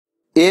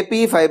AP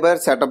fibre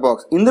setup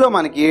box. ఇందులో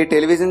మనకి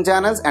television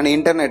channels and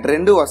internet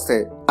రెండు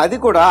వస్తాయి, అది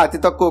కూడా అతి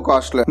తక్కువ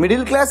కాస్ట్ లో.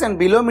 Middle class and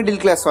below middle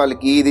class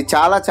వాళ్ళకి ఇది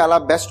చాలా చాలా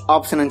బెస్ట్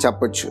ఆప్షన్ అని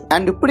చెప్పొచ్చు.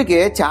 అండ్ ఇప్పటికే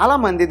చాలా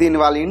మంది దీన్ని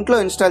వాళ్ళ ఇంట్లో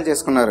ఇన్స్టాల్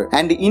చేసుకున్నారు.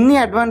 అండ్ ఇన్ని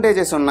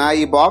అడ్వాంటేజెస్ ఉన్న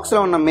ఈ బాక్స్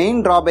లో ఉన్న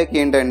మెయిన్ డ్రాబ్యాక్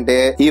ఏంటంటే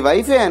ఈ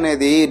వైఫై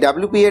అనేది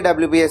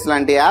WPS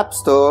లాంటి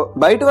యాప్స్ తో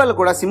బయట వాళ్ళు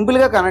కూడా సింపుల్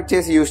గా కనెక్ట్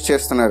చేసి యూజ్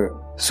చేస్తున్నారు.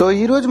 సో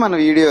ఈ రోజు మన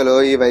వీడియోలో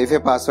ఈ వైఫై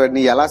పాస్వర్డ్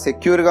ని ఎలా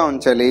సెక్యూర్ గా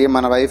ఉంచాలి,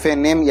 మన వైఫై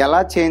నేమ్ ఎలా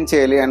చేంజ్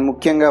చేయాలి, అండ్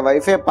ముఖ్యంగా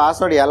వైఫై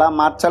పాస్వర్డ్ ఎలా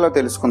మార్చాలో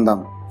తెలుసుకుందాం.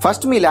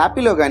 ఫస్ట్ మీ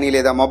ల్యాప్టాప్లో గానీ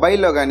లేదా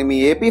మొబైల్లో గానీ మీ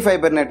ఏపీ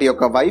ఫైబర్ నెట్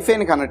యొక్క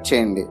వైఫైని కనెక్ట్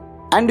చేయండి.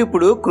 అండ్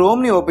ఇప్పుడు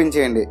క్రోమ్ ని ఓపెన్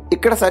చేయండి.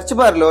 ఇక్కడ సెర్చ్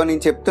బార్ లో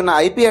నేను చెప్తున్న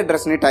ఐపీ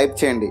అడ్రస్ ని టైప్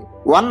చేయండి,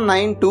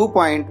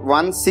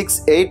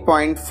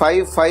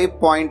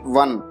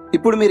 192.168.55.1.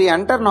 ఇప్పుడు మీరు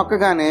ఎంటర్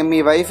నొక్కగానే మీ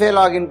వైఫై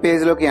లాగిన్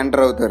పేజ్ లోకి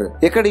ఎంటర్ అవుతారు.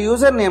 ఇక్కడ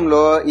యూజర్ నేమ్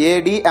లో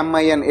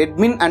ADMIN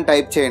అడ్మిన్ అని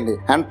టైప్ చేయండి.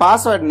 అండ్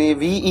పాస్వర్డ్ ని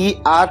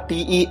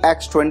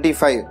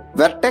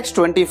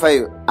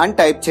VERTEX25 అని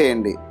టైప్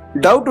చేయండి.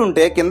 డౌట్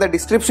ఉంటే కింద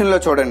డిస్క్రిప్షన్ లో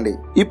చూడండి.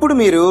 ఇప్పుడు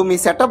మీరు మీ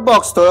సెటప్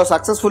బాక్స్ తో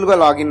సక్సెస్ఫుల్ గా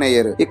లాగిన్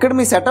అయ్యారు. ఇక్కడ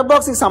మీ సెటప్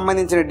బాక్స్ కి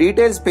సంబంధించిన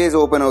డీటెయిల్స్ పేజ్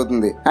ఓపెన్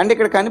అవుతుంది. అండ్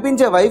ఇక్కడ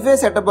కనిపించే వైఫై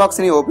సెటప్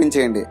బాక్స్ ని ఓపెన్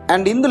చేయండి.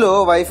 అండ్ ఇందులో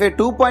వైఫై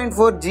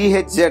 2.4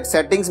 GHz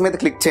సెట్టింగ్స్ మీద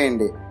క్లిక్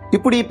చేయండి.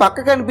 ఇప్పుడు ఈ పక్క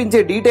కనిపించే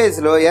డీటెయిల్స్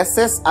లో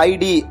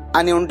SSID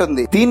అని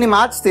ఉంటుంది. దీన్ని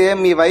మార్చితే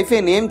మీ వైఫై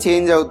నేమ్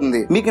చేంజ్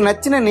అవుతుంది. మీకు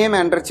నచ్చిన నేమ్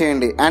ఎంటర్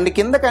చేయండి. అండ్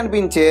కింద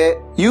కనిపించే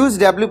యూజ్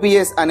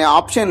WPS అనే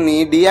ఆప్షన్ ని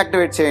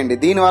డీయాక్టివేట్ చేయండి.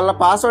 దీని వల్ల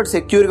పాస్వర్డ్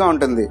సెక్యూర్ గా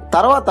ఉంటుంది.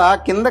 తర్వాత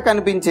కింద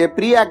కనిపించే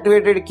ప్రీ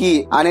యాక్టివేటెడ్ కీ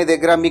అనే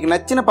దగ్గర మీకు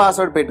నచ్చిన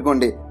పాస్వర్డ్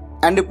పెట్టుకోండి.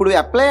 అండ్ ఇప్పుడు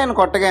అప్లై అని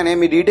కొట్టగానే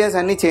మీ డీటెయిల్స్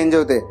అన్ని చేంజ్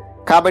అవుతాయి.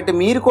 కాబట్టి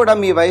మీరు కూడా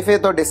మీ వైఫై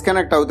తో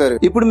డిస్కనెక్ట్ అవుతారు.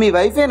 ఇప్పుడు మీ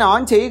వైఫైని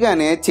ఆన్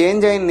చేయగానే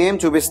చేంజ్ అయిన నేమ్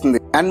చూపిస్తుంది.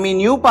 అండ్ మీ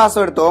న్యూ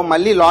పాస్వర్డ్ తో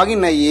మళ్ళీ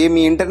లాగిన్ అయ్యి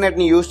మీ ఇంటర్నెట్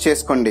ని యూజ్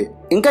చేసుకోండి.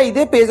 ఇంకా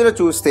ఇదే పేజ్ లో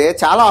చూస్తే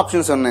చాలా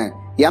ఆప్షన్స్ ఉన్నాయి.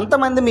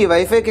 ఎంతమంది మీ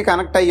వైఫై కి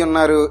కనెక్ట్ అయ్యి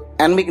ఉన్నారు,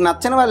 అండ్ మీకు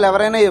నచ్చిన వాళ్ళు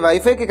ఎవరైనా ఈ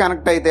వైఫై కి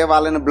కనెక్ట్ అయితే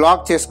వాళ్ళని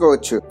బ్లాక్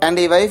చేసుకోవచ్చు. అండ్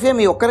ఈ వైఫై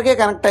మీ ఒక్కరికే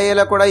కనెక్ట్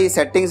అయ్యేలా కూడా ఈ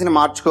సెట్టింగ్స్ ని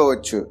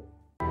మార్చుకోవచ్చు.